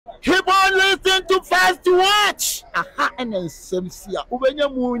Just watch. Aha, and then Semsia. Ubenya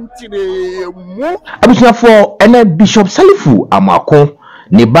muntire mu. Abusua for ene Bishop Salifu Amako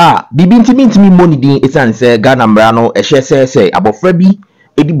ne ba bibi ntimi money din esan se Ghana mra no ehye se abofra bi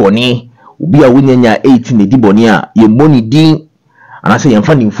edi bone obi a wonyanya 18 edi bone a ye money din anase ye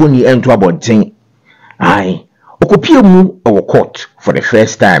mfa ni phone ento abonten. Ai okopie mu o court for the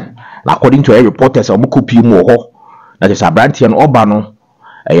first time. According to a reporters omokopie mu ho na je sabrantie no oba no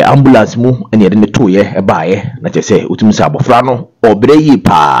ambulance mu ene de to ye ebaaye na je se otum se abofra no obre yi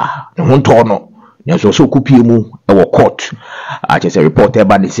pa ne ho nto no ne so okopie mu e court a je se reporter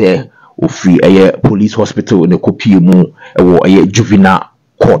ba ne se ofri police hospital ne kopie mu e juvenile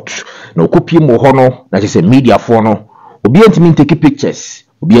court na okopie mu ho no na je se media for no obi antimi take pictures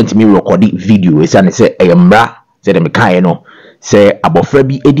obi antimi record video esa ne se mra se de mekan no se abofra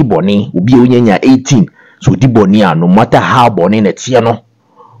bi edi bone obi onyanya 18 so di bone no matter how bone na tie no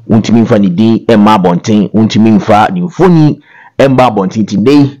untimi mfa ni din emma bonten untimi mfa ni mfoni emba bonten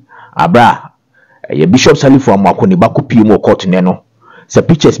today abra Bishop Salifu Amwako ne bakopie mu court ne no se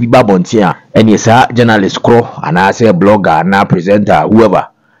pictures bi ba bonten a ene sa journalist kro ana se blogger na presenter whoever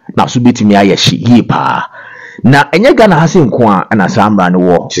na so betimi ayeshi yi pa na enye Ghana ha se nko a na samra ne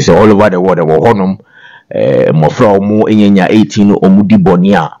wo se all over the world wo honum mofra mu enyenya 18 omudi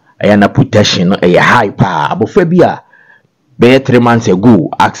bone a na protection high pa abofra bi a be 3 months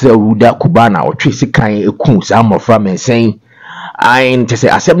ago Axel Ruda Kubana or Tracy kan eku sa mofra mensen ain te se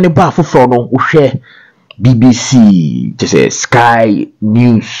asem ne ba foforo no wohwe BBC te se Sky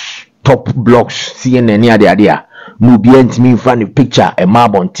News top blogs CNN ade a no bi antimi fa ne picture e ma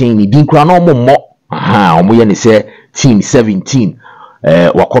bonten ni din kura no mo omo ye ne se team 17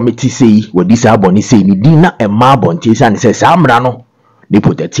 wa committee say we this aboni say ni din na e ma bonten say ne se samra no ne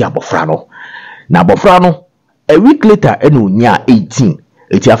protect abofra no na abofra no a week later eno nya 18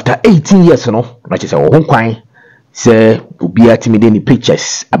 it after 18 years no na che se wo kwan se obi atimide ni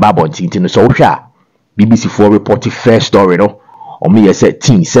pictures about bonten no so hwa BBC for report first story no omo ye say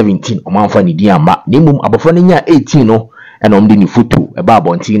team 17 omo anfa ni din ama nemum abofra no nya 18 no and omde ni photo about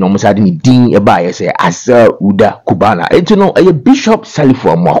bonten no omo sade ni din ye say Axel Ruda Kubana enti no Bishop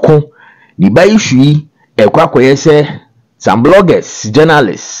Salifu Amwako ni ba issue kwakoye say some bloggers,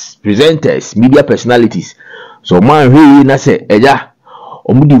 journalists, presenters, media personalities. So man he na say eja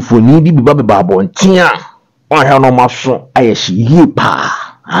omudi foni bi ba bonten a on ha no maso ayeshi yi pa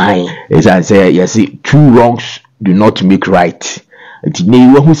ai esa say yes two wrongs do not make right. Enti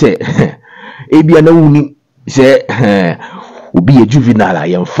ne wo hu say ebia na wuni say obi juvenile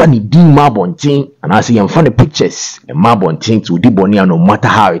yemfa ni din ma bonten and say yemfa the pictures e ma bonten to di bone no matter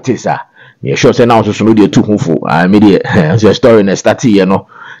how it is yeah, sure say now so no dey too hufo media so story na start here no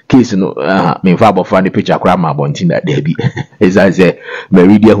case no me fa abofra the picture kra ma bontin that there be as I say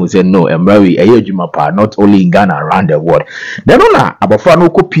Meridia who said no embrace ejuma pa not only in Ghana around the world then na abofra no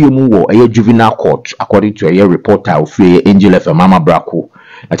kopie mu wo juvenile court according to a reporter of Angel FM Mama Brako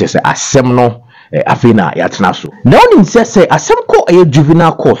that say asem no Afia na yatena so now nim say asem ko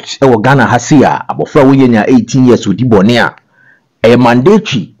juvenile court e wo Ghana ha se a abofra wo yenya 18 years odi bone a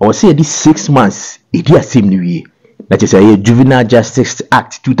mandatory or say this 6 months it is same new year that is a Juvenile Justice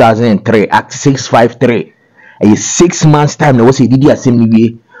Act 2003 Act 653 a 6 months time na was say did same new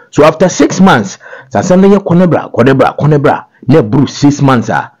year so after 6 months sasem na konebra na bru 6 months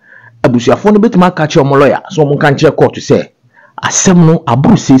abusuafo no betima ka che omo lawyer so omo kan che court say asem no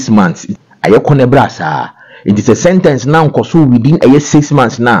abru 6 months aye konebra sa it is a sentence now nkoso within a 6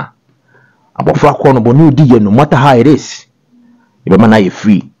 months na abofra ko no bo no di ye no matter how it is Ibama na ye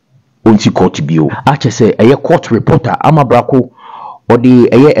free onti court bio ache say a court reporter Amabrako or the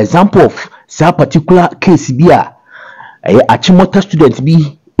example of sa particular case bi a achimota student bi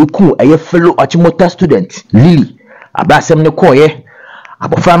eku fellow achimota student Lily abasem ne koye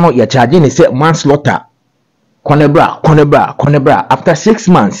abofra no ya charge ne say manslaughter konebra after 6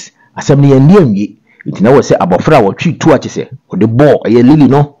 months asem ne yandie it na we say abofra wo twi tu ache say o de ball Lily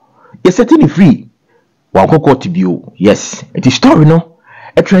no ye setting free court bio yes it is story no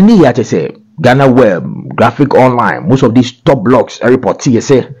a trendy ya say Ghana web graphic online most of these top blogs report here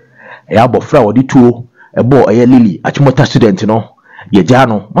say abofra odi tuo e bo Lily achimota student no ye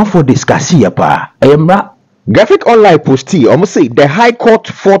jano man for discuss ya pa emra graphic online posti almost say the High Court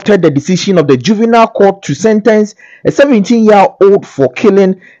faulted the decision of the Juvenile Court to sentence a 17-year-old for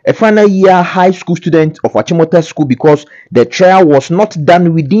killing a final year high school student of Achimota School because the trial was not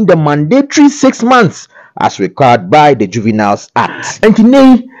done within the mandatory 6 months as required by the Juveniles Act. And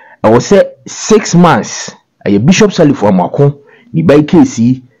today, I will say 6 months. A Bishop Salifu Amwako, ni by case,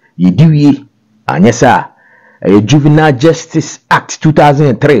 ye diwi, anyesa, Juvenile Justice Act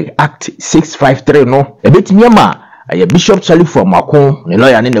 2003 Act 653 no ebetimi ama Bishop Salifu Amako ne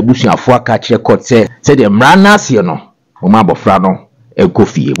lawyer ne nabusuafo aka kire court say the mrana ase no o ma bofra no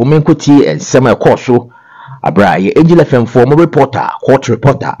ekofie mo menkoti ensem ekoso abra ye Angel FM for mo reporter court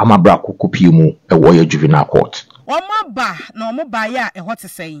reporter amabra kokopie mu ewo ye juvenile court Omaba na omoba ya ehot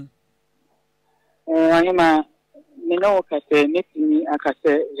say Anima me no kase netimi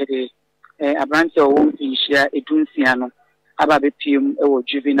akase yede abrante owo nshia edunsia no aba bepiem ewo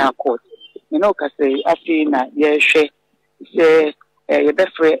juvenile court me no kase afi na ye hwe se ye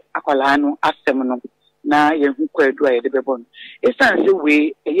befre akwala no asem no na ye hu kwadu a ye de bebo no esan se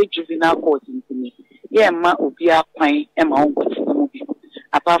we ye juvenile court ntimi ye ma obi akwan e ma onkofu mu bi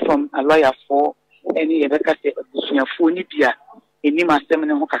apart from a lawyer for any ye bekase abusuafo ni bia eni masem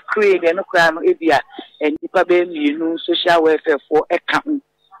ne ho kakre de no kra no ebia enipa be mienu social welfare for eka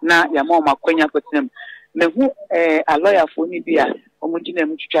na ya ma makwanya potem me hu a lawyer for ni bia omugina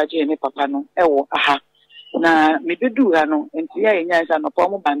mu twitwaje ne papa no ewo aha na me bedu ha no enti ya enya isa no pa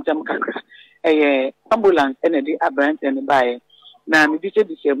mo bantam kakra ambulance ene di abrant ene bae na me bi se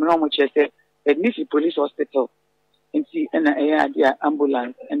bi se mo chese Nisi police hospital enti ena dia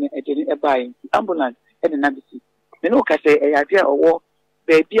ambulance ene edeni bae ambulance ene na bi me no ka se dia owo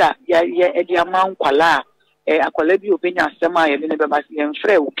baby a ya edi aman kwala akwala bi obenya asem a ye ne beba se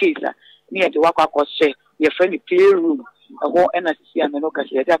enfre o case a ni e de wakwa kwose ye friend playroom aho ena sisi a me no ka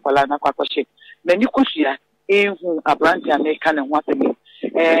se dia kwala na kwakwa she me ni kusua ehu abrante America ne ho asem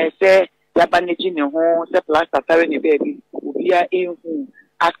se ya baneji ne ho se plaster tare ne baby obia ehu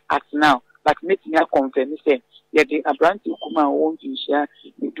at now but make me confirm say ye the abrante kuma won to share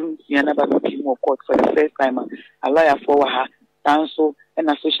do na ba be more court for the first time a lawyer for her council and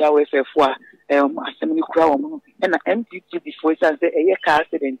a social welfare for assembly crowd and MTT before say a car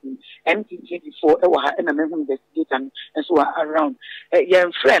accident MTT before and a member investigate and so around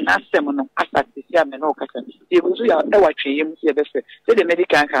your friend ask them no as this year me no kasa they will do your him see best say the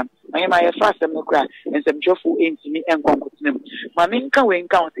medical come I am my first them no cry and some joyful me and continue ma me nka we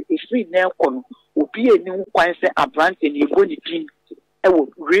nka if free na kono obi eni kwan say abrante ni boni tin ewo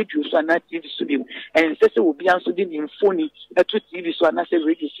radio so na TV so bi and say obi anso di ni phone to TV so na say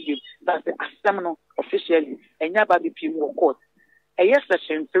radio so bi that's the asem no officially enya ba bi pim court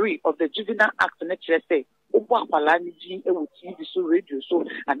section 3 of the Juvenile Act na chere say obo akwala ni din ewo TV so radio so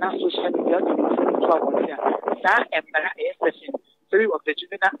and na social media to the so awon that emara section 3 of the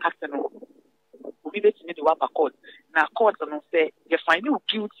Juvenile Act no obi betimi de wa ba court na court no say you find you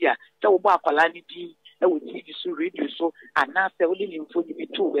guilty a say obo akwala ni din ewo TV so radio so and na say only info ni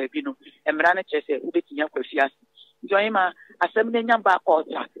to be no emra na chere say obetinya kwafiase joima asem na nyamba court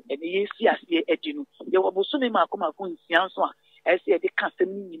e ne yesi ase edinu ye woboso ne makoma ko nsia so a ese de kasem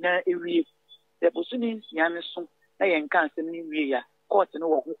ni na ewie de boso ne nsia ne so na ye nka asem ni wie ya court no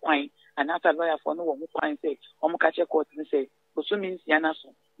wo ho kwan anata lawyer for no wo ho kwan say omuka che court ni say boso ne nsia na so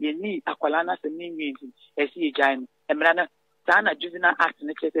ye ni akwala na asem ni wie nti ese ye jan emra na sana Juvenile Act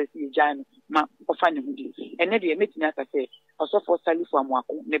ne chere ese ye jan ma ofa ne hudi ene de metinya aka say osofo Salifu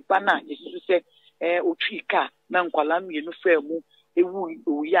Amwako ne bana yesu say otwika na nkwala mienu fremu ewu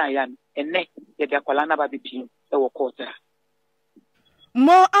oya ya ene ye de akwala na ba bepiem ewo quarter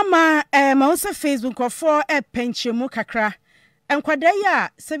mo ama ma wo se Facebook for penchemu kakra enkwada ya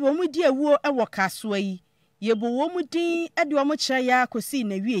se bi omu di ewu ewo kasoa yi yebo wo mu din ede wo mu kire ya kosi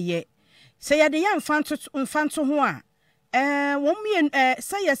na wieye se ye de ya mfanto ho a wo mu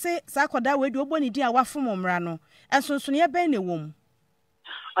se ye se sa akwada we de oboni din a wafom mra no ensonso ne ben ne wom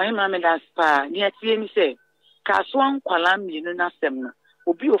I mama that's pa ni atie mi say kaso nkwala mienu na sem na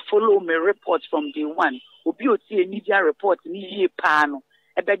obi o follow me report from day one obi o tie media report ni yie pa no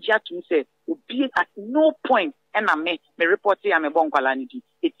e be gya to say obi at no point na me report ya me bon nkwala ni di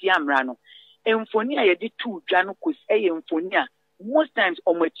eti amra no emfoni a ye di tu dwa no kos e ye emfoni a most times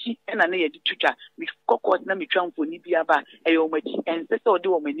omachi na na ye di tuta we kokot na me twa mfoni bia ba e ye omachi en se so de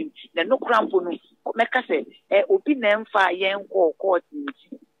omanim na no krampo no meka se obi na emfa ye nko court ni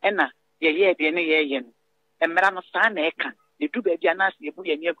ena ye de ne ye no emra no sa na eka de du ba bia na se ebu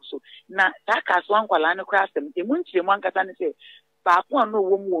ye ne aguso na ta ka so ankwala no kra asem emu ntire mu ankasa ne se ba ko no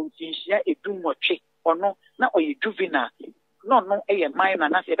wo mu onfinhia edu nwotwe ono na oye juvenile no eye minor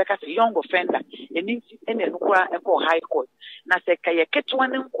na se beka se young offender eni ene no kra eko high court na se ka ye ketwa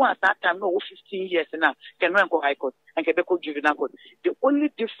ne nko asa time no 15 years na ken no high court and ke beko juvenile court the only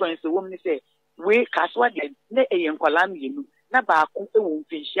difference wo me say we kaswa de ne eye nkwala mienu na ba ko ewo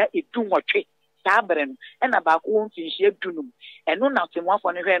mfinhia edu nwotwe sabre no na ba ko mfinhia edunum eno na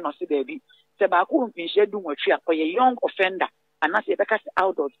temwafo ne hwe no se baabi se ba ko mfinhia edu nwotwe a oye young offender anase yɛbɛka sɛ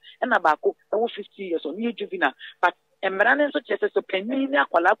adult ɛna baako ɛwɔ 50 years ɔno yɛ juvenile but mmara no nso kyerɛ sɛ sɛ panyin ne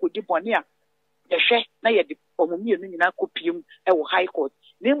akwalaa kɔdi bɔne a yɛhwɛ na yɛde ɔmo mmienu nyinaa kɔpiem ɛwɔ high court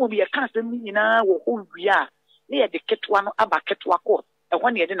na mmom yɛka asɛm no nyinaa wɔ hɔ wie a na yɛde ketewa no aba ketewa court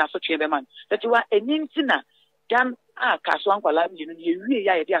ɛhɔ ne yɛde n'asotwe bɛma no tɛtiwa ɛni nti na dan a kaso ankwalaa mmienu no yɛwie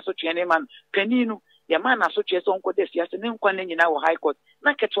yɛ a yɛde asotwe no ma no panyin no yɛma n'asotwe sɛ ɔnkɔda afiase ne nkwa no nyinaa wɔ high court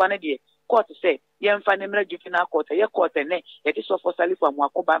na ketewa no deɛ court say yɛmfa ne mmra juvenile court yɛ court ne yɛde sɔfo Salifu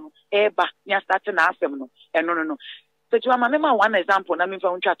Amoako ba no ɛba ne asate na asɛm no ɛno no so to mama one example na me fa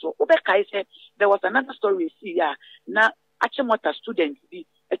untwa to obɛkae sɛ there was another story see ya na achemota student bi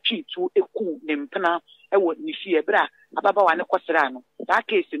atwi to eku ne mpena ɛwɔ ne fie bra ababa wa ne kɔsra no that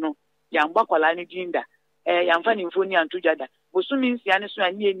case no yamba kwala ne dinda yamfa ne mfoni antujada bosumi nsia ne so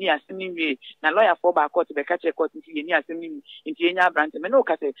ani ani asem ni wie na lawyer for ba court be ka che court nti ani asem ni nti enya abrante me no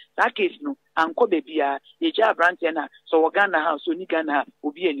ka say that case no anko bebia ye ja abrante na so Ghana house so ni Ghana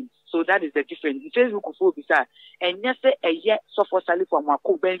obi anim so that is the difference the Facebook for bisa enye se eye sofo Salifu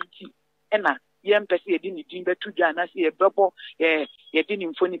Amoako banti ena yempese yedi ni din betudwa na se ye bebo yedi ni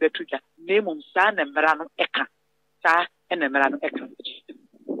mfoni betudwa nemum sa na mmara no eka sa ena mmara no eka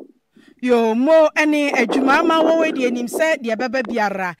yo mo ene adwuma ma wo we de anim se de baba biara